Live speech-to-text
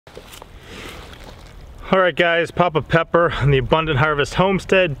Alright guys, Papa Pepper on the Abundant Harvest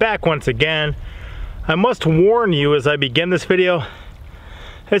Homestead, back once again. I must warn you as I begin this video,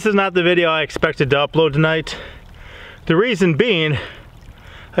 this is not the video I expected to upload tonight. The reason being,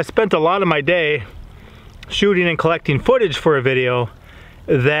 I spent a lot of my day shooting and collecting footage for a video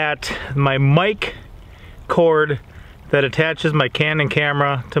that my mic cord that attaches my Canon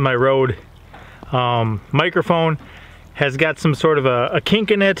camera to my Rode microphone has got some sort of a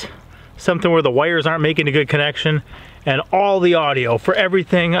kink in it. Something where the wires aren't making a good connection, and all the audio for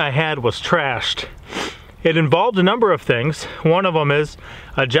everything I had was trashed. It involved a number of things. One of them is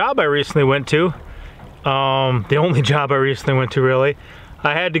a job I recently went to. The only job I recently went to, really.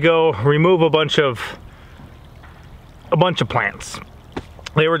 I had to go remove a bunch of plants.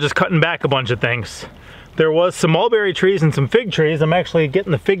 They were just cutting back a bunch of things. There was some mulberry trees and some fig trees. I'm actually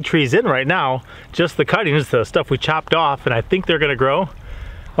getting the fig trees in right now. Just the cuttings, the stuff we chopped off, and I think they're gonna grow.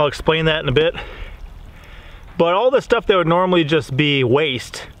 I'll explain that in a bit. But all the stuff that would normally just be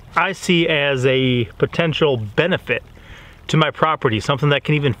waste, I see as a potential benefit to my property, something that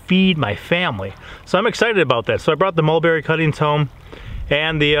can even feed my family. So I'm excited about that. So I brought the mulberry cuttings home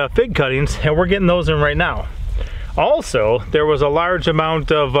and the fig cuttings, and we're getting those in right now. Also, there was a large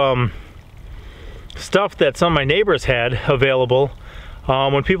amount of stuff that some of my neighbors had available.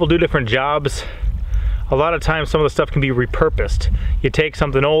 When people do different jobs, a lot of times some of the stuff can be repurposed. You take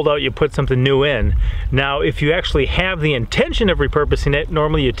something old out, you put something new in. Now, if you actually have the intention of repurposing it,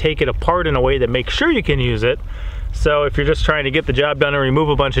 normally you take it apart in a way that makes sure you can use it. So if you're just trying to get the job done and remove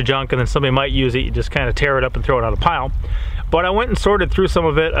a bunch of junk and then somebody might use it, you just kind of tear it up and throw it on a pile. But I went and sorted through some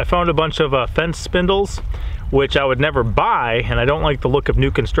of it. I found a bunch of fence spindles, which I would never buy, and I don't like the look of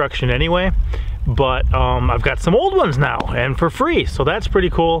new construction anyway. But I've got some old ones now, and for free, so that's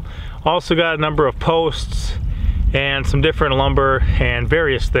pretty cool. Also got a number of posts and some different lumber and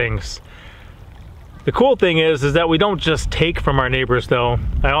various things. The cool thing is that we don't just take from our neighbors though.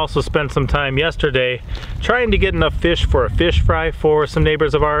 I also spent some time yesterday trying to get enough fish for a fish fry for some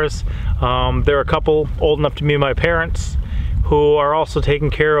neighbors of ours. There are a couple old enough to be my parents who are also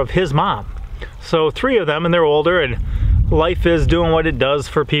taking care of his mom. So 3 of them, and they're older, and life is doing what it does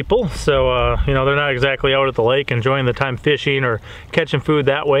for people. So, you know, they're not exactly out at the lake enjoying the time fishing or catching food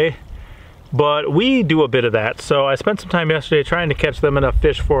that way. But we do a bit of that. So I spent some time yesterday trying to catch them enough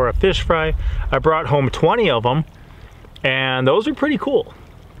fish for a fish fry. I brought home 20 of them, and those are pretty cool.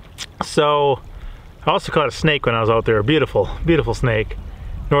 So I also caught a snake when I was out there. A beautiful, beautiful snake.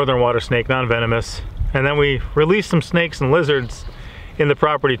 Northern water snake, non-venomous. And then we released some snakes and lizards in the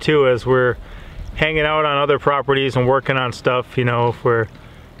property too, as we're hanging out on other properties and working on stuff, you know, where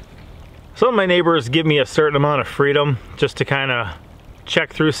some of my neighbors give me a certain amount of freedom just to kind of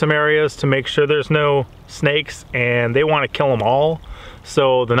check through some areas to make sure there's no snakes, and they want to kill them all.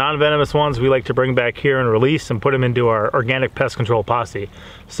 So the non-venomous ones we like to bring back here and release and put them into our organic pest control posse.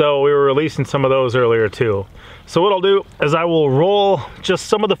 So we were releasing some of those earlier too. So what I'll do is I will roll just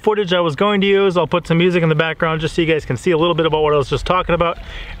some of the footage I was going to use. I'll put some music in the background just so you guys can see a little bit about what I was just talking about,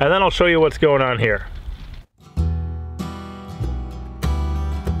 and then I'll show you what's going on here.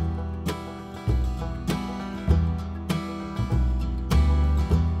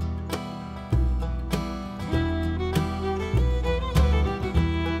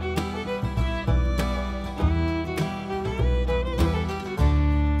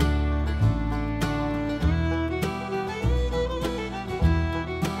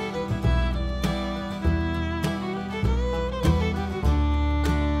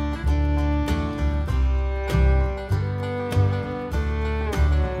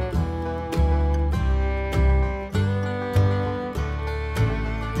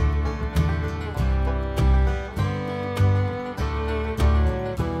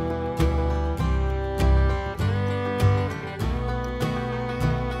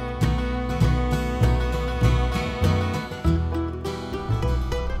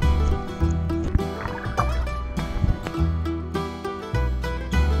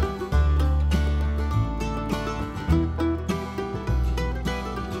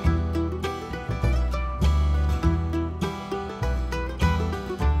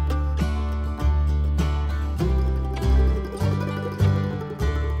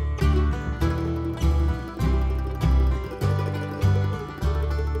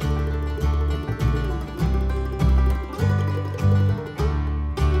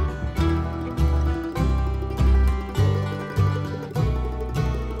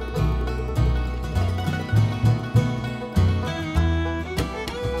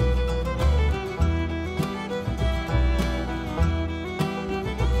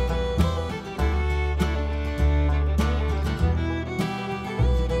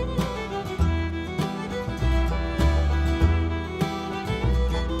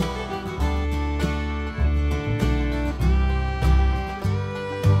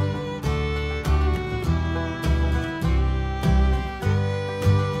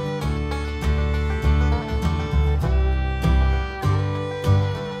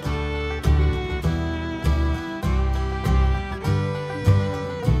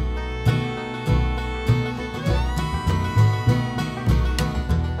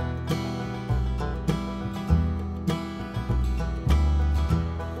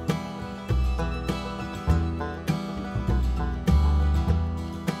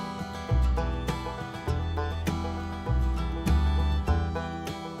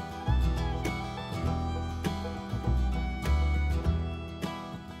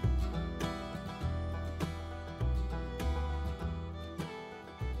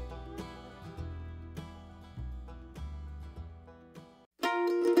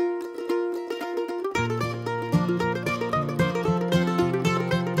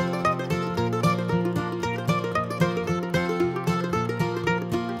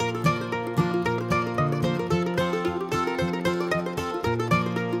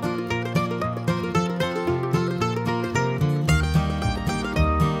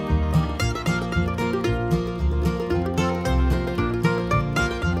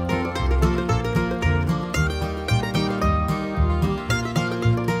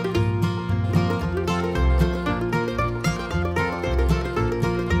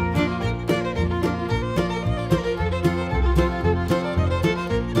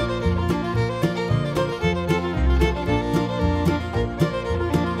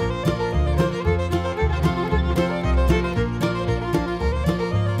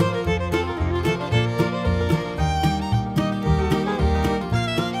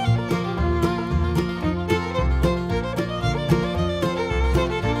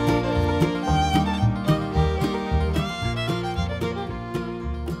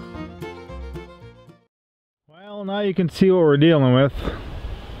 now you can see what we're dealing with.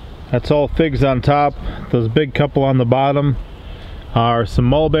 That's all figs on top. Those big couple on the bottom are some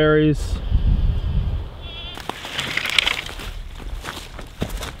mulberries.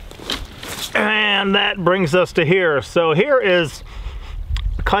 And that brings us to here. So here is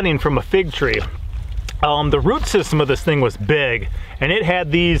cutting from a fig tree. The root system of this thing was big, and it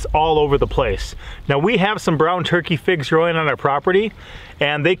had these all over the place. Now we have some brown turkey figs growing on our property,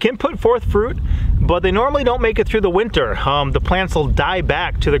 and they can put forth fruit, but they normally don't make it through the winter. The plants will die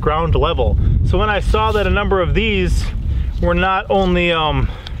back to the ground level. So when I saw that a number of these were not only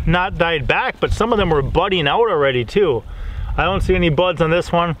not died back, but some of them were budding out already too. I don't see any buds on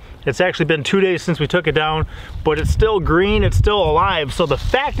this one. It's actually been 2 days since we took it down, but it's still green, it's still alive. So the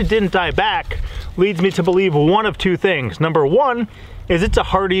fact it didn't die back leads me to believe one of two things. Number one is it's a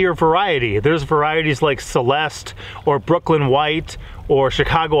hardier variety. There's varieties like Celeste or Brooklyn White or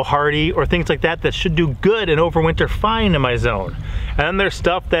Chicago Hardy or things like that that should do good and overwinter fine in my zone. And then there's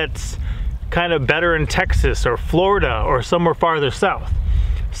stuff that's kind of better in Texas or Florida or somewhere farther south.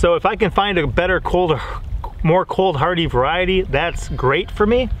 So if I can find a better, more cold hardy variety, that's great for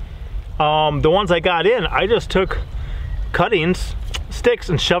me. The ones I got in, I just took cuttings, sticks,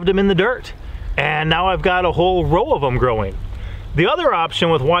 and shoved them in the dirt. And now I've got a whole row of them growing. The other option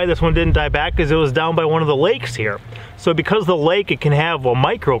with why this one didn't die back is it was down by one of the lakes here. So because the lake, it can have a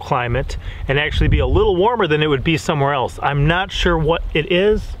microclimate and actually be a little warmer than it would be somewhere else. I'm not sure what it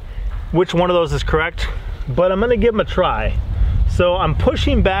is, which one of those is correct, but I'm gonna give them a try. So I'm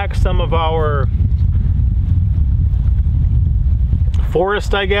pushing back some of our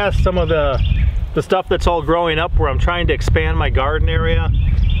forest, I guess, some of the stuff that's all growing up where I'm trying to expand my garden area.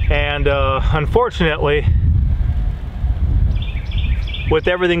 And unfortunately, with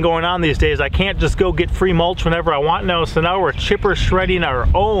everything going on these days, I can't just go get free mulch whenever I want now. So now we're chipper shredding our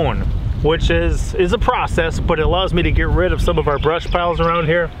own, which is a process, but it allows me to get rid of some of our brush piles around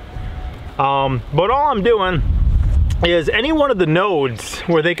here. But all I'm doing is any one of the nodes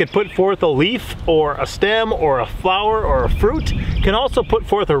where they could put forth a leaf or a stem or a flower or a fruit can also put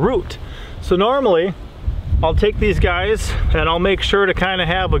forth a root. So normally I'll take these guys and I'll make sure to kind of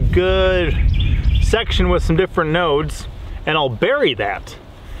have a good section with some different nodes, and I'll bury that.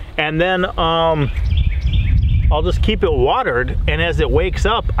 And then I'll just keep it watered, and as it wakes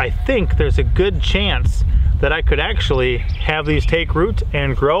up, I think there's a good chance that I could actually have these take root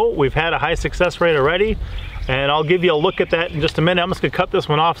and grow. We've had a high success rate already, and I'll give you a look at that in just a minute. I'm just gonna cut this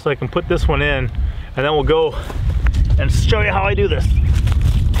one off so I can put this one in, and then we'll go and show you how I do this.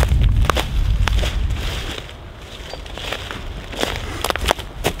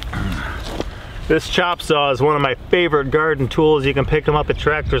 This chop saw is one of my favorite garden tools. You can pick them up at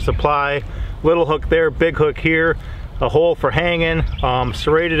Tractor Supply. Little hook there, big hook here, a hole for hanging,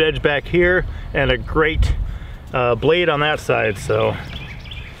 serrated edge back here, and a great blade on that side. So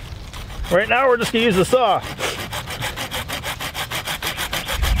right now we're just gonna use the saw.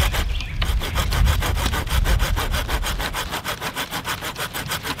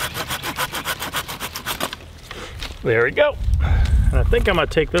 There we go. And I think I'm gonna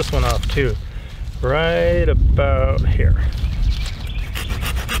take this one off too. Right about here.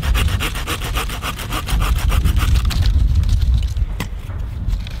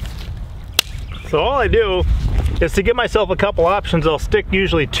 So all I do is to give myself a couple options. I'll stick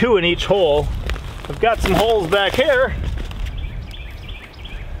usually 2 in each hole. I've got some holes back here.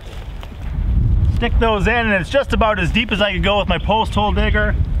 Stick those in, and it's just about as deep as I could go with my post hole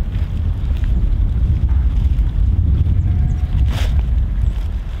digger.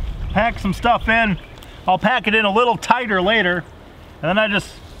 Pack some stuff in. I'll pack it in a little tighter later, and then I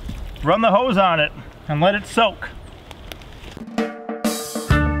just run the hose on it and let it soak.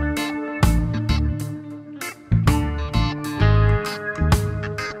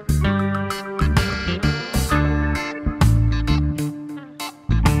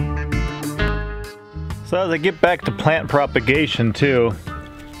 So as I get back to plant propagation too,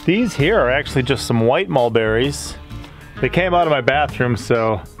 these here are actually just some white mulberries. They came out of my bathroom,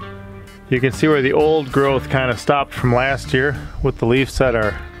 so you can see where the old growth kind of stopped from last year with the leaves that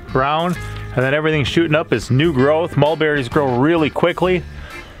are brown, and then everything shooting up is new growth. Mulberries grow really quickly.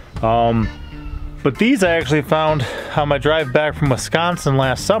 But these I actually found on my drive back from Wisconsin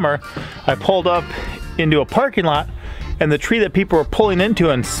last summer. I pulled up into a parking lot, and the tree that people were pulling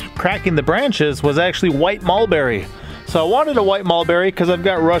into and cracking the branches was actually white mulberry. So I wanted a white mulberry because I've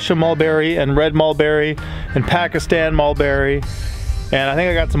got Russian mulberry and red mulberry and Pakistan mulberry. And I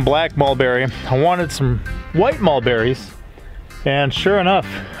think I got some black mulberry. I wanted some white mulberries, and sure enough,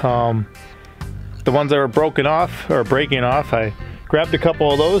 the ones that were broken off or breaking off, I grabbed a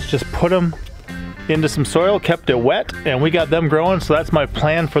couple of those, just put them into some soil, kept it wet, and we got them growing. So that's my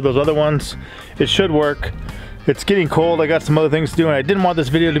plan for those other ones. It should work. It's getting cold. I got some other things to do, and I didn't want this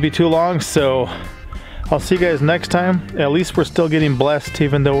video to be too long, so I'll see you guys next time. At least we're still getting blessed,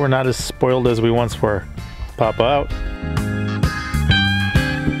 even though we're not as spoiled as we once were. Papa out.